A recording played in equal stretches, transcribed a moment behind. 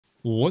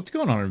What's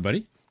going on,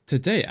 everybody?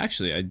 Today,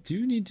 actually, I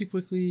do need to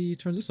quickly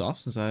turn this off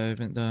since I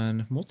haven't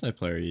done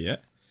multiplayer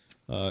yet.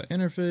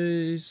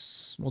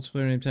 Interface,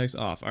 multiplayer name tags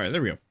off. Alright,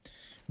 there we go.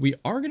 We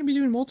are going to be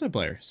doing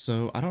multiplayer,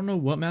 so I don't know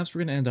what maps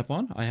we're going to end up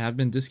on. I have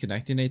been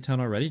disconnecting a ton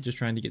already, just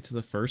trying to get to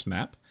the first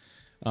map.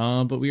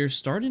 But we are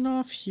starting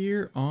off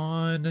here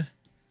on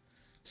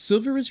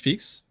Silver Ridge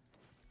Peaks.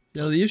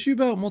 Now, the issue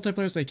about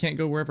multiplayer is I can't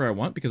go wherever I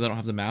want because I don't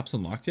have the maps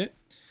unlocked yet,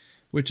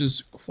 which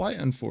is quite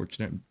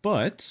unfortunate,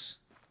 but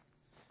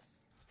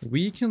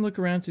we can look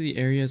around to the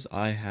areas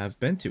I have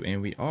been to,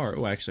 and we are.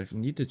 Oh, actually, I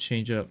need to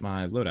change up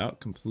my loadout.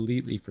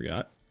 Completely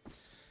forgot.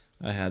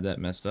 I had that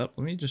messed up.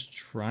 Let me just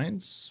try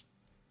and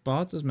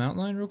spot this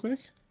mountain lion real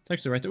quick. It's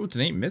actually right there. Oh, it's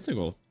an 8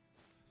 mythical.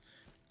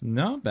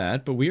 Not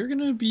bad, but we are going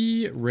to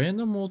be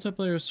random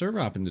multiplayer server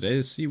hopping today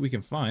to see what we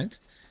can find.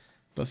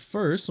 But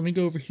first, let me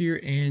go over here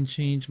and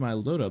change my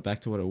loadout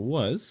back to what it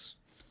was,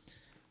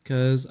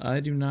 because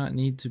I do not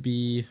need to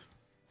be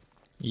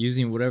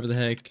using whatever the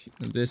heck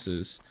this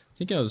is. I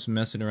think I was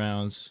messing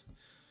around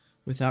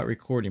without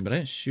recording, but I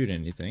didn't shoot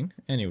anything.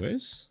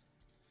 Anyways,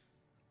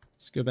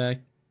 let's go back.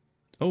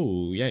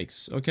 Oh,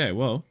 yikes. Okay,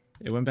 well,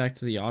 it went back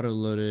to the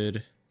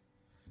auto-loaded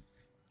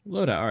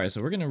loadout. Alright,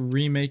 so we're going to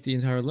remake the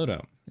entire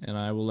loadout, and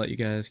I will let you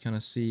guys kind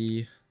of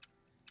see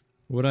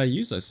what I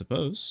use, I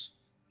suppose.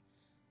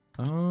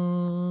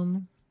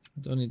 Don't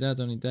need that,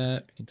 don't need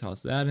that. I can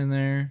toss that in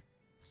there.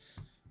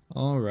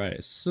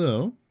 Alright,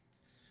 so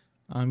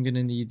I'm going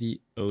to need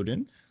the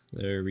Odin.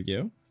 There we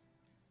go.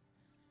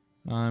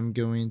 I'm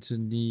going to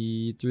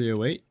need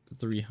 308,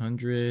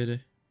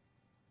 300,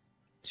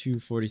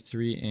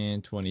 243,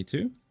 and 22.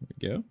 There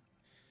we go.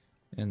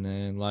 And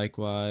then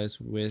likewise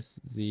with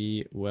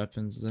the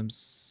weapons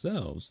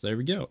themselves. There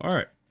we go.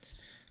 Alright.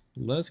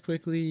 Let's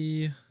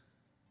quickly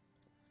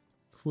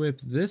equip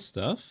this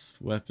stuff.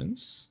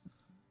 Weapons.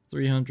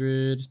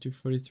 300,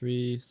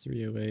 243,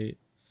 308,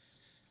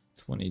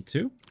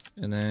 22.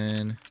 And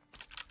then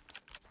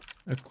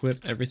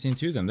equip everything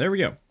to them. There we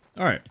go.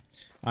 Alright.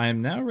 I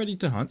am now ready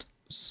to hunt.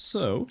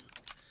 So,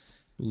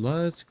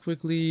 let's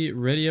quickly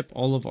ready up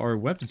all of our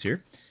weapons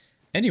here.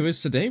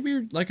 Anyways, today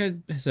we're, like I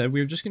said,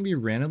 we're just going to be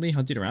randomly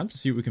hunting around to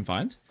see what we can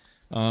find.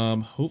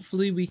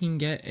 Hopefully we can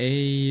get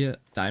a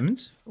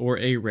diamond or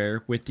a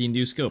rare with the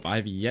new scope.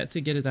 I've yet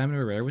to get a diamond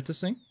or a rare with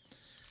this thing.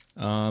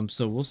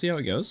 So we'll see how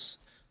it goes.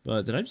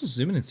 But did I just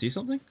zoom in and see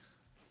something?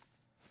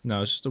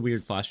 No, it's just a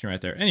weird flashing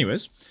right there.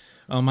 Anyways,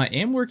 I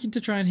am working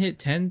to try and hit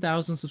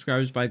 10,000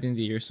 subscribers by the end of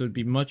the year, so it'd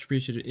be much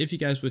appreciated if you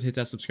guys would hit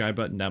that subscribe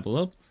button down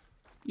below.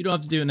 You don't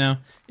have to do it now.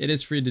 It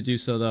is free to do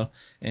so, though.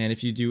 And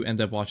if you do end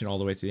up watching all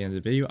the way to the end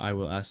of the video, I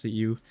will ask that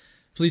you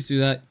please do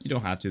that. You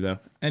don't have to, though.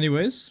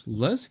 Anyways,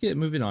 let's get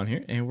moving on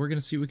here, and we're going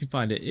to see what we can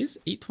find. It is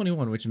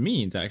 8:21, which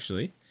means,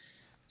 actually,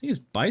 I think it's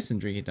bison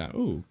drinking time.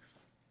 Ooh.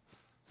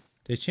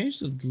 They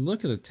changed the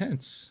look of the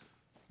tents.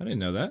 I didn't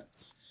know that.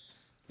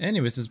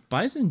 Anyways, it's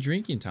bison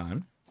drinking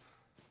time.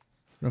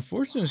 But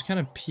unfortunately, there's kind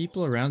of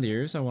people around the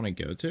areas I want to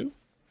go to.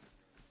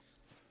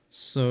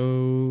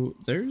 So,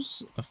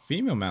 there's a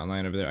female mountain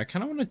lion over there. I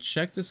kind of want to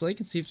check this lake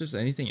and see if there's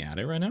anything at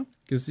it right now.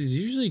 Because this is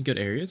usually a good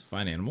area to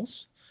find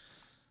animals.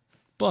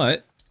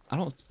 But, I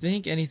don't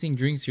think anything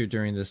drinks here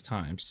during this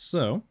time.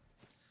 So,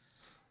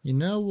 you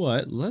know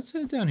what? Let's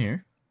head down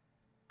here.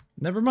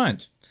 Never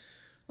mind.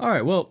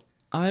 Alright, well,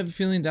 I have a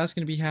feeling that's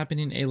going to be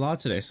happening a lot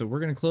today. So,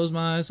 we're going to close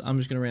my eyes. I'm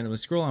just going to randomly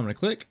scroll. I'm going to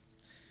click.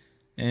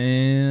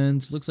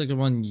 And looks like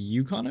I'm on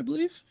Yukon, I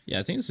believe. Yeah,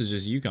 I think this is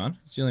just Yukon.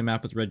 It's the only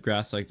map with red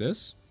grass like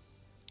this.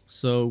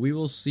 So we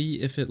will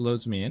see if it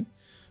loads me in,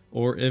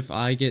 or if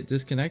I get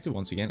disconnected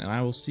once again, and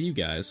I will see you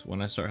guys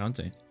when I start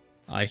hunting.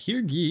 I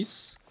hear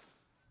geese.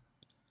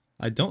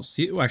 I don't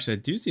see... Oh, actually, I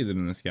do see them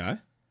in the sky.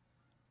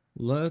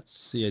 Let's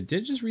see. I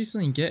did just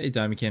recently get a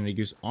diamond candy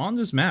goose on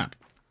this map.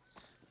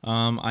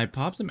 I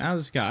popped them out of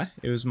the sky.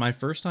 It was my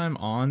first time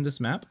on this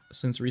map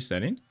since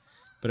resetting.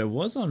 But it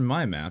was on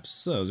my map,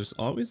 so there's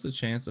always the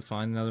chance to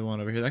find another one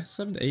over here. That's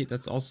 7 to 8.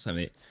 That's also 7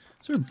 to 8.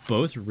 So they're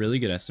both really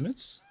good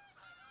estimates.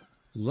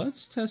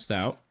 Let's test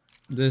out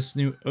this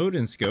new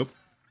Odin scope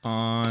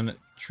on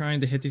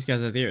trying to hit these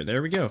guys out of the air.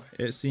 There we go.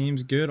 It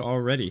seems good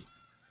already.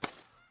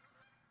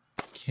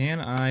 Can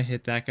I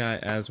hit that guy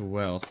as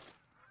well?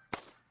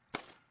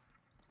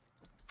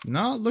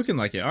 Not looking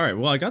like it. Alright,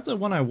 well, I got the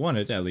one I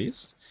wanted, at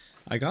least.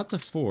 I got the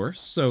 4,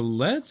 so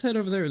let's head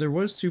over there. There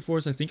was 2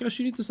 4s. I think I was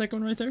shooting the second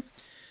one right there.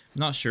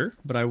 Not sure,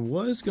 but I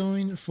was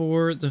going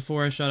for the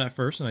 4 I shot at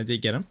first, and I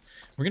did get him.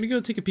 We're going to go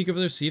take a peek over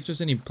there, see if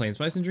there's any plains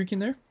bison drinking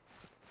there.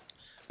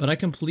 But I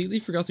completely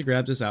forgot to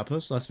grab this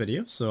outpost last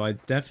video, so I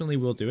definitely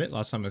will do it.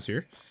 Last time I was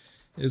here,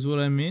 is what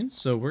I mean.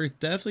 So we're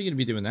definitely going to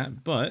be doing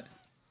that, but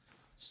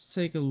let's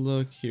take a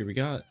look here. We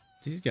got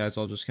these guys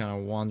all just kind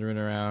of wandering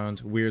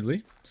around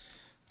weirdly.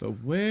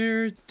 But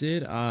where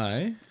did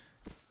I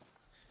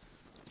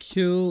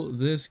kill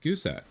this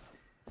goose at?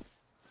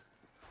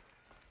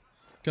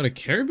 Got a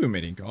caribou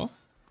mating call.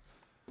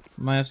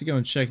 Might have to go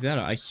and check that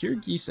out. I hear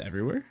geese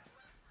everywhere.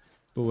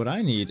 But what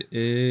I need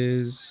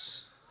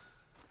is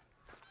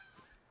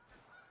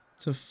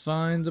to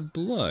find the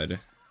blood.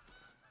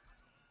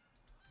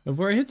 of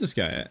where I hit this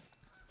guy at.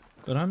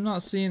 But I'm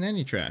not seeing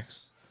any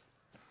tracks.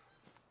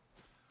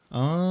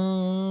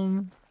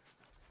 Well,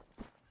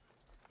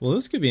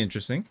 this could be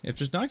interesting. If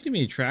there's not going to be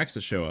any tracks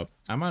that show up,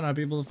 I might not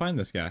be able to find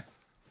this guy.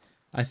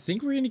 I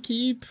think we're going to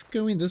keep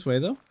going this way,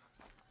 though.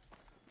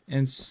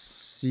 And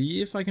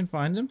see if I can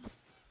find him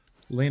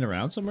laying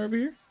around somewhere over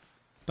here.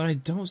 But I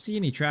don't see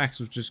any tracks,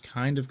 which is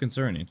kind of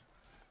concerning.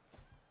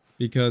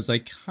 Because I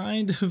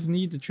kind of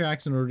need the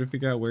tracks in order to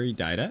figure out where he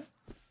died at.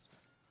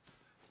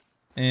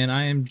 And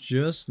I am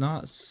just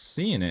not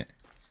seeing it.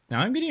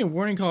 Now, I'm getting a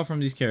warning call from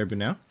these caribou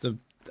now.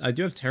 I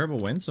do have terrible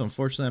wind, so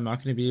unfortunately I'm not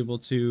going to be able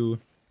to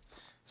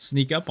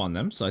sneak up on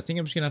them. So I think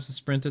I'm just going to have to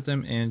sprint at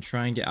them and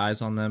try and get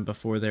eyes on them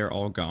before they're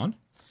all gone.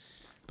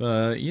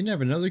 But you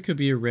never know, there could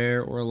be a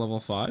rare or a level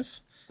 5.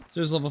 If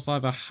there's level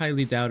 5, I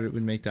highly doubt it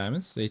would make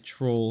diamonds. They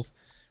troll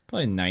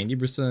probably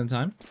 90% of the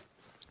time.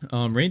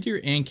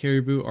 Reindeer and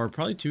caribou are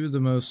probably two of the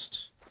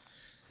most...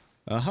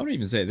 how would I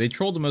even say it? They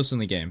troll the most in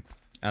the game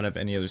out of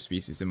any other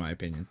species, in my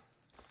opinion.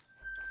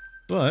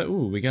 But,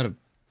 ooh, we got a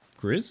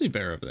grizzly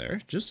bear over there.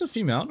 Just a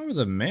female. I don't know where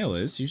the male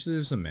is. Usually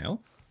there's a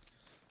male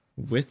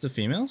with the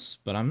females,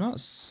 but I'm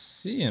not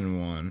seeing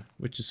one,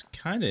 which is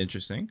kind of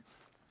interesting.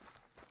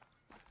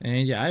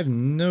 And yeah, I have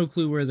no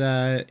clue where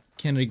that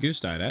Canada goose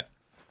died at.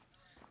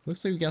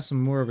 Looks like we got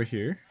some more over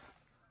here.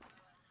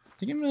 I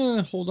think I'm going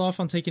to hold off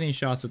on taking any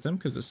shots at them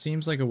because it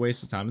seems like a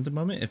waste of time at the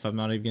moment if I'm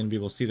not even going to be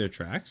able to see their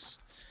tracks.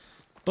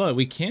 But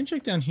we can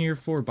check down here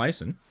for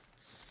bison.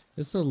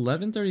 It's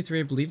 11:33.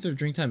 I believe their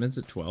drink time ends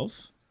at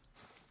 12.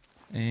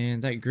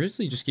 And that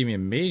grizzly just gave me a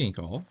mating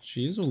call.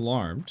 She is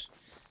alarmed.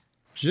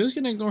 Just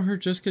going to ignore her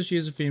just because she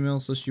is a female,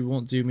 so she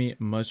won't do me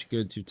much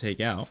good to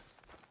take out.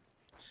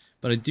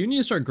 But I do need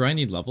to start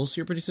grinding levels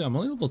here pretty soon. I'm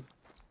only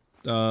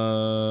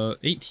level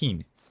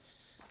 18.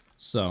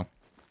 So,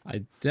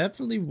 I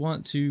definitely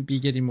want to be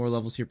getting more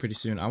levels here pretty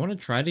soon. I want to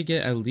try to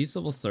get at least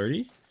level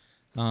 30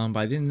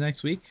 by the end of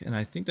next week. And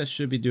I think that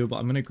should be doable.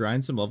 I'm going to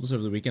grind some levels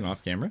over the weekend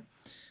off camera.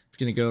 I'm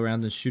going to go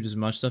around and shoot as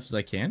much stuff as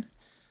I can.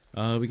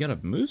 We got a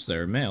moose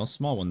there, a male,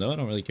 small one though. I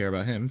don't really care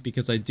about him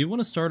because I do want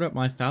to start up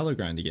my fallow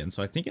grind again.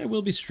 So I think I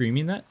will be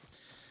streaming that.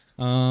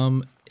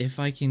 If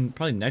I can,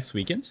 probably next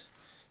weekend.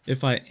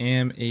 If I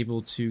am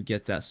able to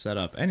get that set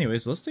up.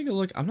 Anyways, let's take a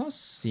look. I'm not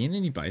seeing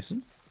any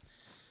bison.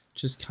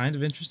 Which is kind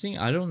of interesting.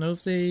 I don't know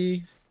if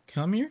they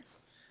come here.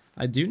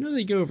 I do know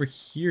they go over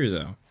here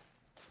though.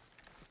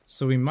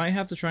 So we might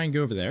have to try and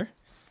go over there.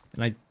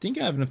 And I think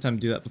I have enough time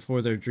to do that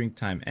before their drink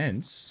time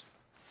ends.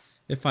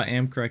 If I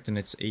am correct, and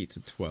it's 8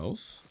 to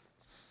 12.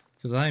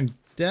 Because I'm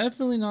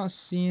definitely not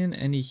seeing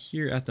any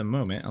here at the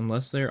moment.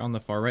 Unless they're on the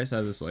far right side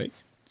of this lake.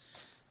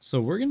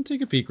 So we're going to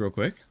take a peek real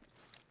quick.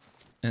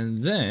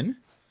 And then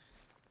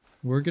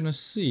we're going to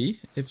see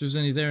if there's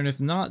any there. And if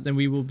not, then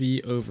we will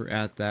be over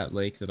at that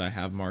lake that I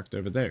have marked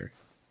over there.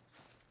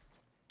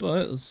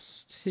 But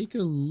let's take a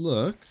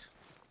look.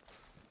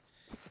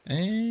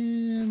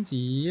 And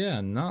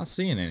yeah, not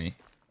seeing any.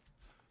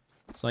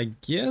 So I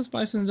guess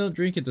bison don't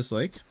drink at this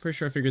lake. Pretty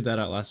sure I figured that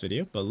out last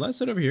video. But let's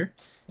head over here.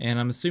 And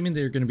I'm assuming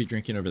they're going to be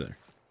drinking over there.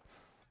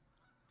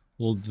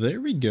 Well, there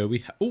we go.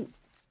 Oh,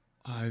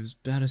 I was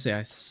about to say,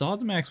 I saw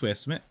the max weight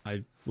estimate.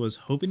 I was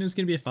hoping it was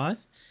going to be a 5.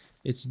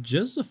 It's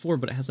just a 4,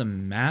 but it has a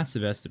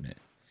massive estimate.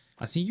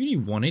 I think you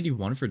need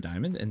 181 for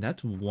diamond, and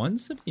that's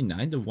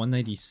 179 to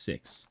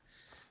 196.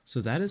 So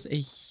that is a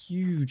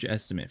huge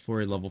estimate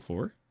for a level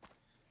 4.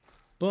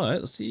 But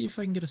let's see if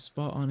I can get a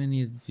spot on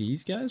any of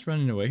these guys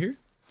running away here.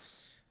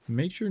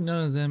 Make sure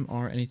none of them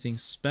are anything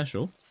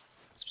special.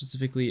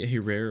 Specifically a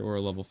rare or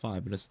a level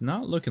 5, but it's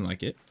not looking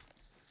like it.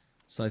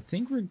 So I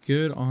think we're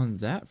good on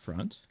that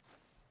front.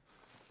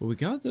 But we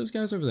got those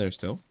guys over there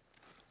still.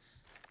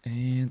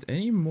 And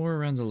any more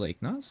around the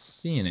lake? Not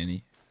seeing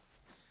any.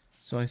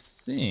 So I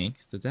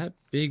think that that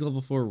big level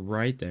 4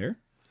 right there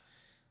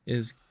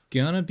is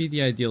gonna be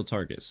the ideal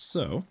target.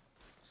 So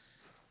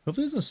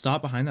hopefully it doesn't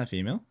stop behind that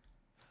female.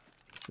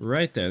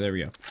 Right there, there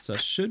we go. So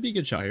that should be a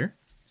good shot here.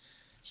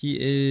 He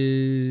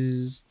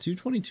is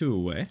 222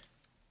 away.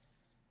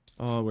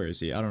 Oh, where is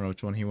he? I don't know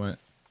which one he went.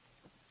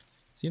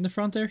 Is he in the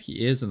front there?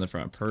 He is in the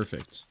front.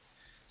 Perfect.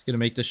 He's gonna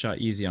make this shot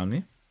easy on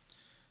me.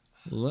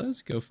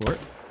 Let's go for it.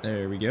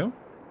 There we go.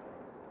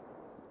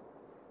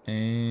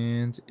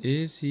 And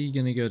is he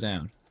going to go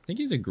down? I think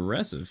he's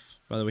aggressive.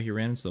 By the way, he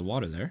ran into the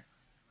water there.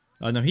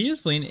 No, he is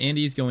fleeing and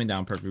he's going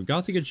down. Perfect. We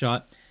got a good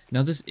shot.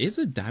 Now, this is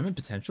a diamond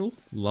potential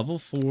level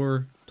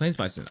 4 plains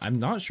bison. I'm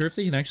not sure if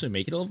they can actually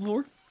make it a level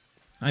 4.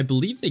 I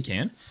believe they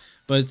can,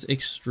 but it's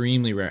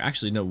extremely rare.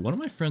 Actually, no, one of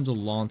my friends a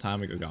long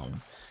time ago got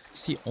one.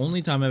 It's the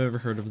only time I've ever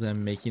heard of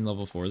them making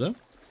level 4, though.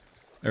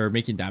 Or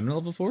making diamond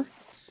level 4.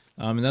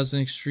 And that was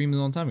an extremely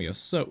long time ago.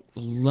 So,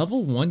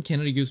 level 1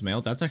 Canada Goose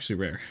male, that's actually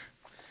rare.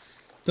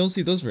 Don't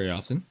see those very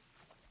often.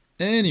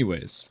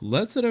 Anyways,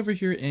 let's head over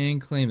here and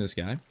claim this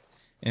guy.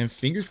 And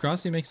fingers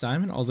crossed he makes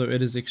diamond, although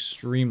it is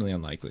extremely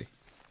unlikely.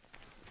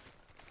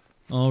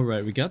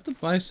 Alright, we got the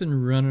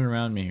bison running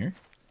around me here.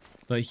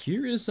 But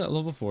here is that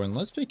level 4, and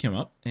let's pick him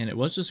up. And it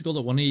was just a gold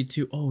at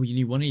 182. Oh, you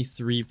need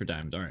 183 for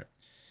diamond. Alright.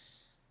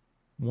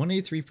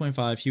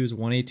 183.5. He was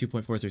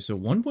 182.43. So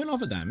 1 point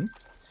off a diamond.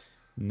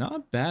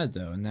 Not bad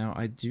though. Now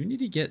I do need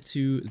to get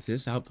to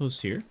this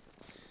outpost here.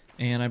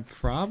 And I'm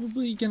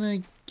probably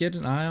going to get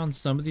an eye on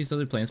some of these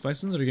other plains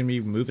bisons that are going to be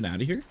moving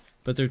out of here.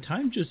 But their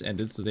time just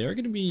ended, so they are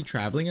going to be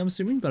traveling, I'm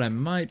assuming. But I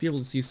might be able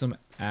to see some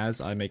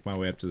as I make my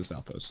way up to this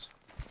outpost.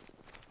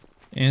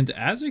 And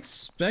as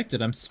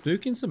expected, I'm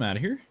spooking some out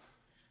of here.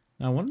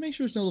 Now I want to make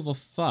sure there's no level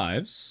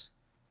 5s.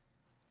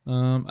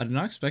 I did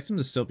not expect them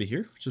to still be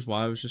here, which is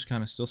why I was just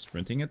kind of still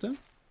sprinting at them.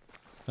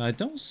 I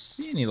don't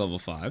see any level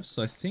 5s,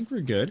 so I think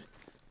we're good.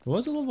 There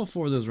was a level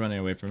 4 that was running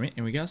away from me,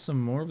 and we got some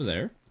more over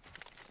there.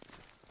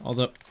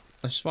 Although,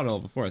 I spotted a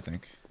level 4, I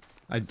think.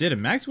 I did a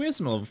max. We had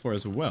some level 4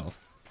 as well.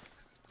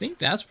 I think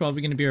that's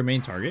probably going to be our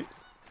main target.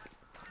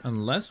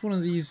 Unless one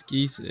of these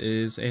geese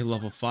is a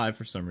level 5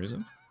 for some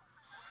reason.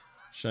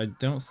 Which I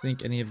don't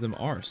think any of them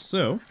are.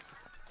 So,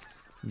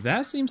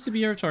 that seems to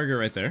be our target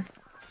right there.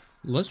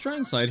 Let's try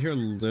and slide here a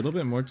little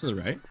bit more to the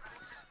right.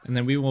 And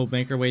then we will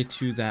make our way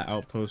to that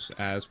outpost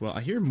as well.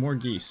 I hear more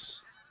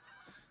geese.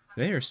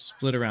 They are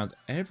split around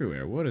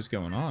everywhere. What is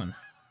going on?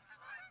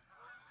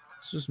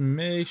 Let's just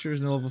make sure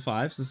there's no level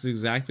 5s. This is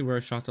exactly where I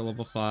shot the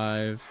level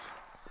 5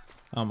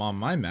 on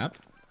my map.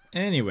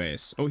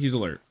 Anyways. Oh, he's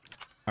alert.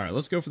 Alright,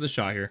 let's go for the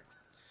shot here.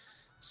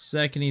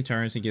 Second he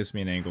turns, he gives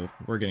me an angle.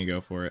 We're going to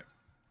go for it.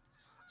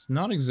 It's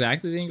not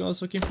exactly the angle I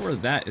was looking for.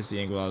 That is the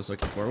angle I was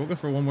looking for. We'll go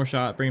for one more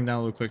shot. Bring him down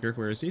a little quicker.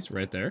 Where is he? He's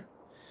right there.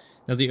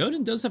 Now, the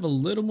Odin does have a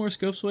little more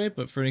scope sway,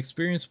 but for an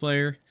experienced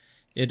player,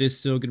 it is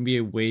still going to be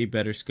a way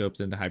better scope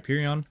than the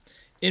Hyperion,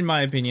 in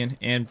my opinion,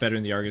 and better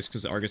than the Argus,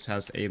 because the Argus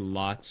has a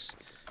lot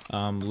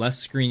less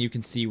screen you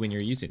can see when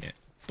you're using it.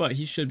 But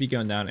he should be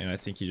going down, and I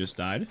think he just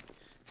died.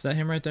 Is that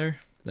him right there?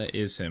 That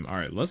is him.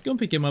 Alright, let's go and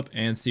pick him up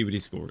and see what he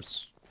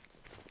scores.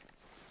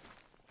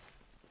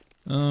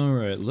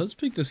 Alright, let's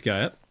pick this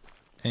guy up.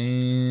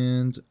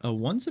 And a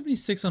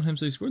 176 on him,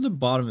 so he scored the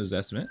bottom of his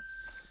estimate.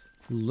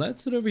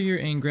 Let's head over here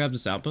and grab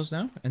this outpost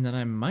now, and then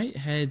I might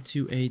head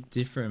to a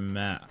different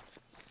map.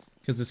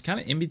 Because it's kind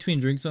of in between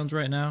drink zones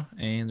right now,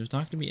 and there's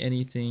not going to be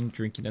anything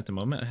drinking at the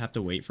moment. I have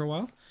to wait for a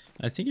while.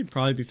 I think it'd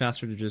probably be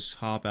faster to just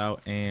hop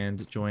out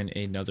and join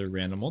another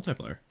random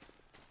multiplayer.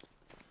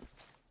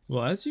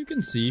 Well, as you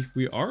can see,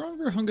 we are on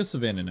Verhunga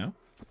Savannah now.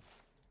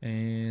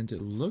 And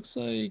it looks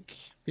like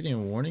I'm getting a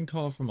warning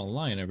call from a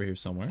lion over here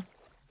somewhere.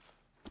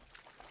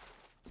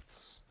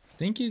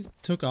 Think he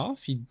took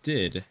off? He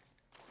did.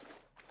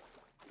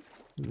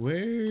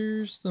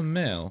 Where's the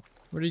male?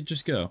 Where did he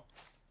just go?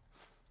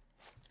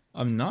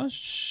 I'm not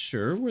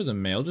sure where the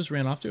male just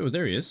ran off to. Oh,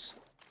 there he is.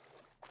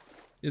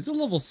 Is it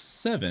level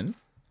 7?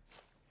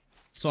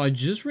 So I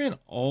just ran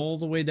all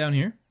the way down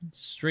here,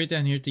 straight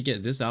down here to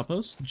get this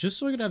outpost, just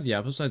so I could have the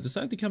outpost. I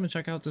decided to come and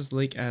check out this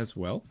lake as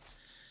well.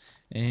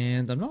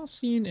 And I'm not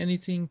seeing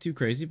anything too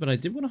crazy, but I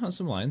did want to hunt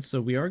some lions, so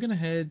we are going to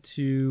head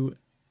to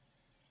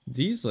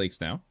these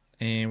lakes now.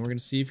 And we're going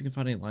to see if we can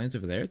find any lions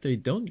over there. They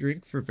don't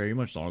drink for very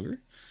much longer,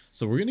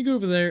 so we're going to go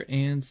over there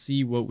and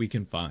see what we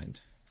can find.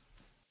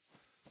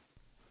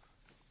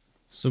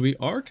 So we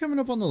are coming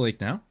up on the lake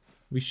now.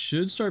 We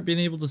should start being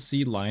able to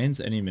see lions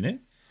any minute.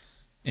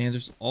 And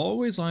there's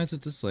always lions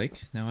at this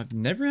lake. Now, I've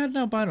never had an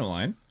albino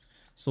lion,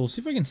 so we'll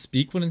see if I can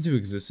speak one into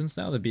existence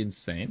now. That'd be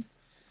insane.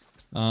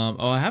 Oh,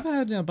 I haven't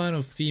had an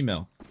albino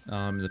female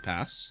in the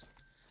past,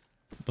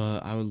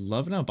 but I would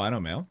love an albino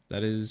male.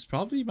 That is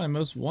probably my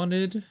most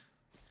wanted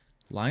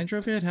lion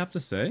trophy, I'd have to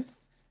say.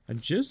 I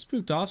just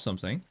spooked off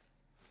something.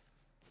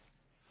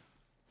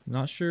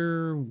 Not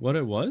sure what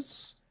it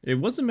was. It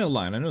was a male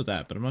lion, I know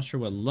that, but I'm not sure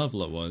what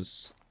level it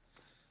was.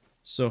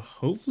 So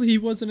hopefully he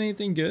wasn't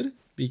anything good,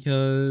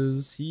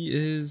 because he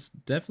is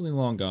definitely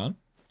long gone.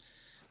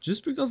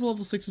 Just spooked off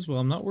level 6 as well.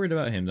 I'm not worried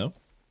about him though.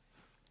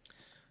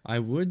 I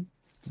would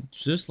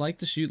just like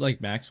to shoot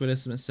like max weight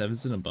estimate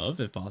 7s and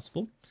above if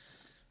possible.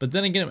 But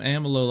then again, I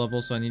am a low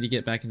level, so I need to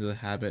get back into the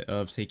habit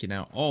of taking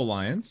out all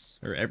lions,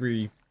 or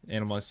every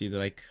animal I see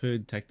that I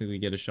could technically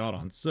get a shot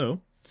on. So,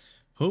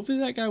 hopefully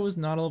that guy was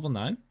not a level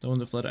 9, the one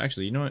that fled.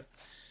 Actually, you know what?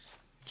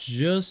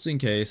 Just in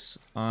case,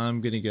 I'm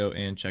going to go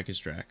and check his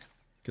track.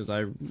 Because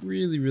I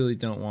really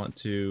don't want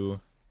to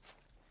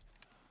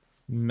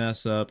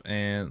mess up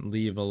and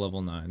leave a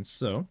level 9.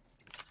 So,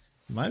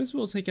 might as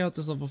well take out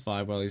this level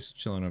 5 while he's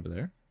chilling over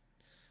there.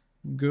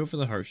 Go for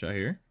the heart shot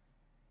here.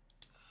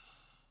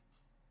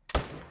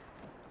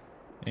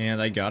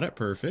 And I got it,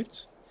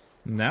 perfect.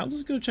 Now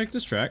let's go check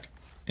this track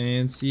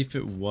and see if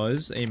it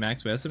was a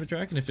max weight estimate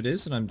track. And if it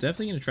is, then I'm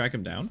definitely going to track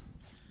him down.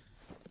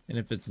 And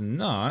if it's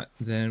not,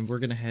 then we're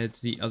going to head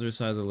to the other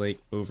side of the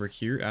lake over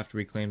here after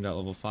we claim that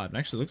level 5. And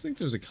actually, it looks like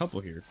there's a couple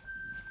here.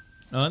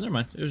 Never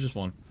mind. It was just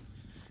one.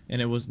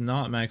 And it was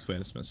not max weight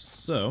estimate.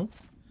 So,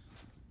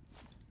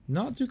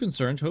 not too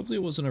concerned. Hopefully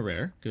it wasn't a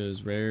rare,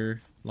 because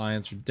rare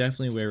lions are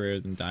definitely way rarer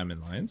than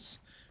diamond lions.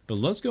 But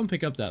let's go and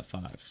pick up that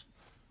 5.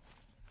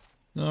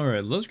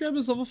 Alright, let's grab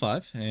this level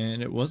 5.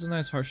 And it was a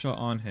nice heart shot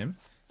on him.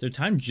 Their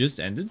time just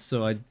ended,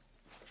 so I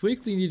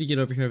quickly need to get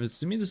over here. I'm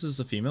assuming this is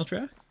a female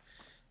track.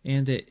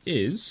 And it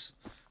is.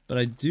 But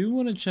I do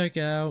want to check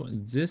out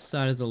this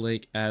side of the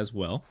lake as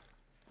well.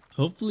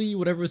 Hopefully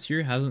whatever was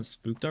here hasn't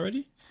spooked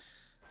already.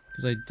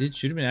 Because I did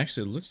shoot him, and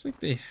actually it looks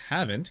like they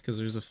haven't, because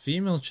there's a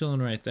female chilling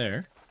right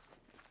there.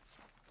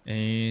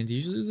 And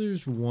usually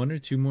there's 1 or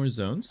 2 more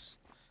zones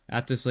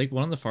at this lake.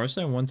 One on the far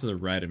side, one to the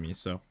right of me,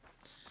 so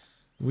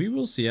we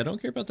will see. I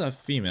don't care about that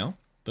female,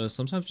 but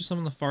sometimes there's some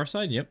on the far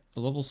side. Yep, a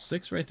level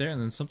 6 right there,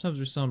 and then sometimes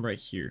there's some right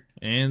here.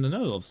 And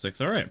another level 6.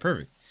 Alright,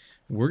 perfect.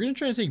 We're going to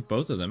try to take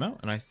both of them out,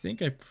 and I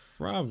think I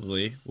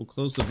probably will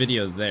close the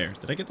video there.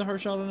 Did I get the heart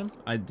shot on him?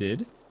 I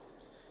did.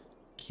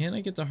 Can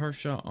I get the heart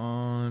shot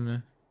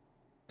on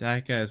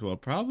that guy as well?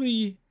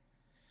 Probably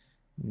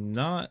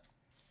not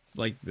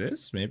like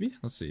this, maybe?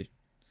 Let's see.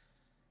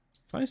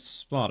 If I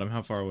spot him,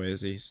 how far away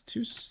is he? He's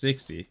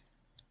 260. It's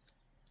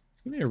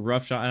gonna be a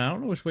rough shot, and I don't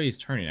know which way he's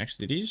turning.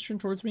 Actually, did he just turn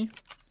towards me?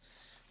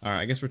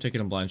 Alright, I guess we're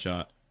taking a blind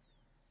shot.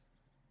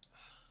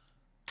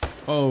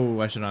 Oh,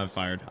 I should not have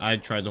fired. I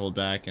tried to hold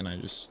back, and I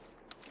just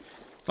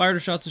fired a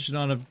shot that should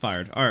not have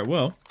fired. Alright,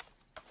 well,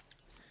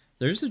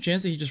 there's a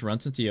chance that he just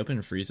runs into the open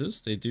and freezes.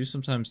 They do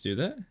sometimes do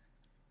that.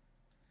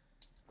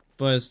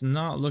 But it's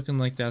not looking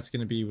like that's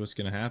going to be what's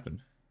going to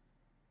happen.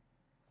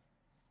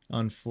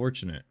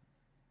 Unfortunate.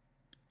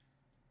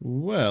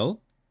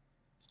 Well,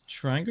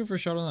 try and go for a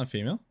shot on that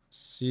female.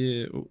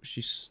 See, oh,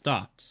 she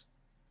stopped.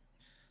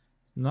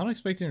 Not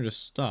expecting her to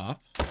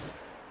stop.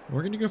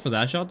 We're going to go for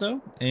that shot,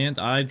 though. And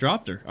I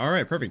dropped her.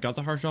 Alright, perfect. Got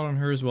the heart shot on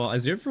her as well. I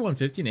zeroed for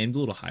 150 and aimed a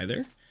little high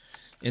there,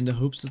 in the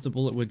hopes that the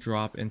bullet would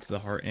drop into the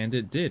heart, and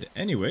it did.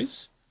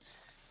 Anyways,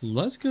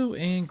 let's go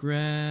and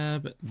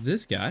grab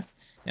this guy.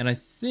 And I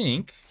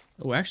think...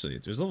 Oh, actually,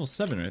 there's level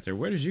 7 right there.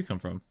 Where did you come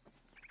from?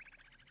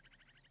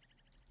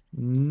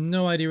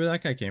 No idea where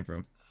that guy came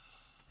from.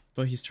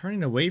 But he's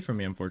turning away from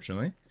me,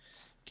 unfortunately.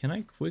 Can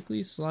I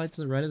quickly slide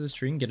to the right of this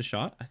tree and get a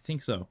shot? I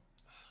think so.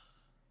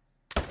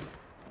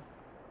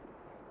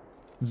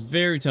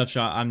 Very tough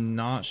shot. I'm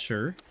not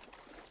sure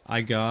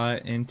I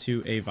got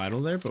into a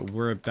vital there, but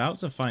we're about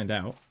to find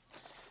out.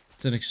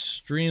 It's an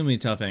extremely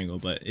tough angle,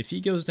 but if he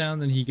goes down,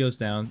 then he goes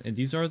down. And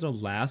these are the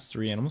last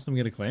 3 animals I'm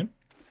going to claim.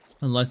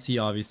 Unless he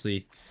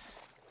obviously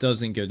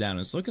doesn't go down.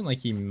 It's looking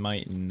like he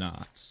might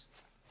not.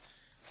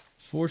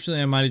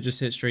 Fortunately, I might have just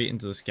hit straight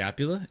into the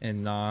scapula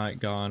and not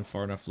gone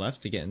far enough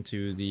left to get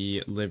into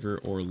the liver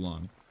or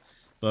lung.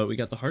 But we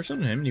got the heart shot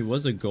on him, and he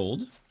was a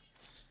gold.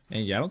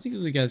 And yeah, I don't think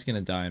this guy's going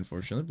to die,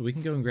 unfortunately. But we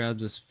can go and grab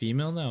this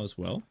female now as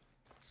well.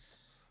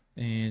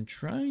 And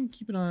try and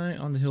keep an eye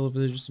on the hill over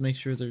there just to make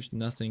sure there's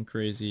nothing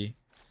crazy.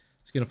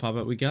 It's going to pop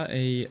out. We got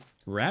a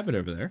rabbit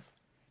over there.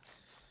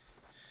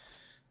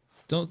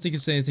 Don't think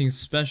it's anything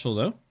special,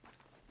 though.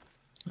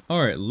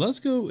 Alright, let's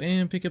go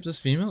and pick up this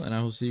female, and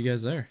I will see you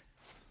guys there.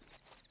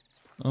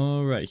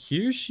 Alright,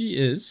 here she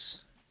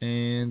is.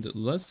 And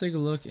let's take a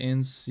look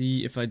and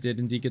see if I did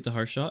indeed get the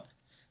heart shot.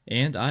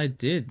 And I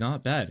did,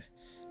 not bad.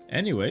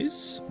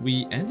 Anyways,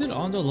 we ended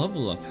on the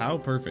level up. How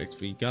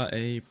perfect. We got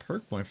a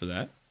perk point for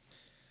that.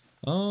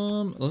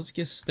 Let's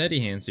get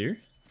steady hands here.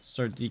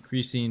 Start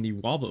decreasing the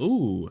wobble.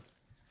 Ooh,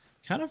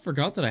 kind of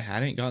forgot that I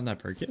hadn't gotten that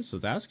perk yet. So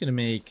that's going to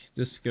make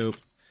this scope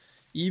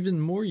even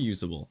more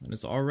usable, and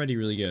it's already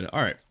really good.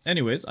 Alright,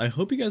 anyways, I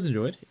hope you guys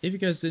enjoyed. If you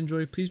guys did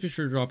enjoy, please be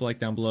sure to drop a like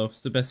down below.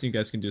 It's the best thing you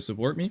guys can do to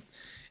support me.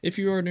 If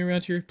you are new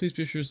around here, please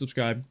be sure to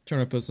subscribe, turn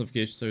on post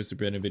notifications so there's a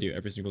brand new video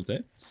every single day.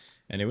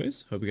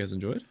 Anyways, hope you guys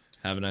enjoyed.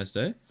 Have a nice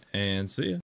day, and see ya.